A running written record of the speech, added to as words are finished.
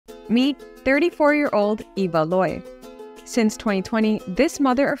Meet 34-year-old Eva Loy. Since 2020, this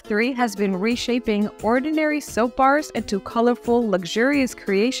mother of three has been reshaping ordinary soap bars into colorful, luxurious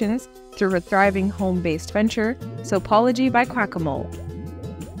creations through her thriving home-based venture, Soapology by Quackamole.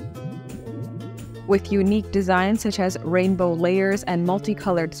 With unique designs such as rainbow layers and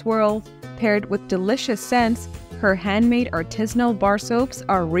multicolored swirls, paired with delicious scents, her handmade artisanal bar soaps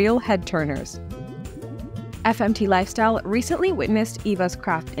are real head-turners. FMT Lifestyle recently witnessed Eva's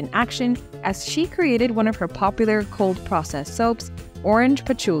craft in action as she created one of her popular cold-processed soaps, Orange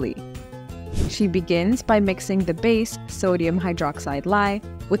Patchouli. She begins by mixing the base, sodium hydroxide lye,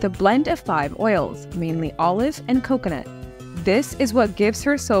 with a blend of 5 oils, mainly olive and coconut. This is what gives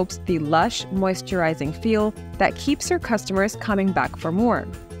her soaps the lush, moisturizing feel that keeps her customers coming back for more.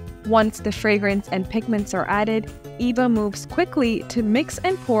 Once the fragrance and pigments are added, Eva moves quickly to mix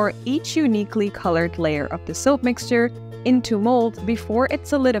and pour each uniquely colored layer of the soap mixture into mold before it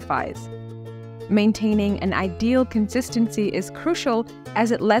solidifies. Maintaining an ideal consistency is crucial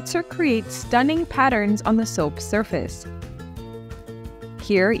as it lets her create stunning patterns on the soap's surface.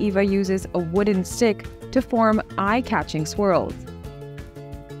 Here, Eva uses a wooden stick to form eye-catching swirls.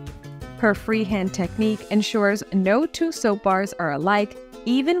 Her freehand technique ensures no two soap bars are alike,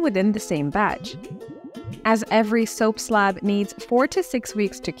 even within the same batch. As every soap slab needs 4 to 6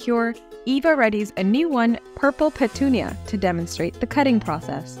 weeks to cure, Eva readies a new one, Purple Petunia, to demonstrate the cutting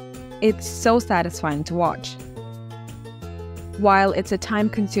process. It's so satisfying to watch. While it's a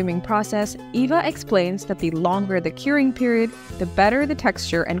time-consuming process, Eva explains that the longer the curing period, the better the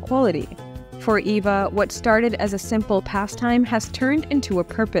texture and quality. For Eva, what started as a simple pastime has turned into a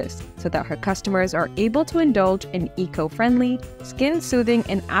purpose so that her customers are able to indulge in eco-friendly, skin-soothing,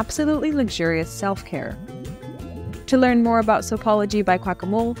 and absolutely luxurious self-care. To learn more about Soapology by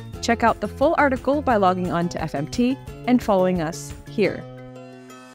Quackamole, check out the full article by logging on to FMT and following us here.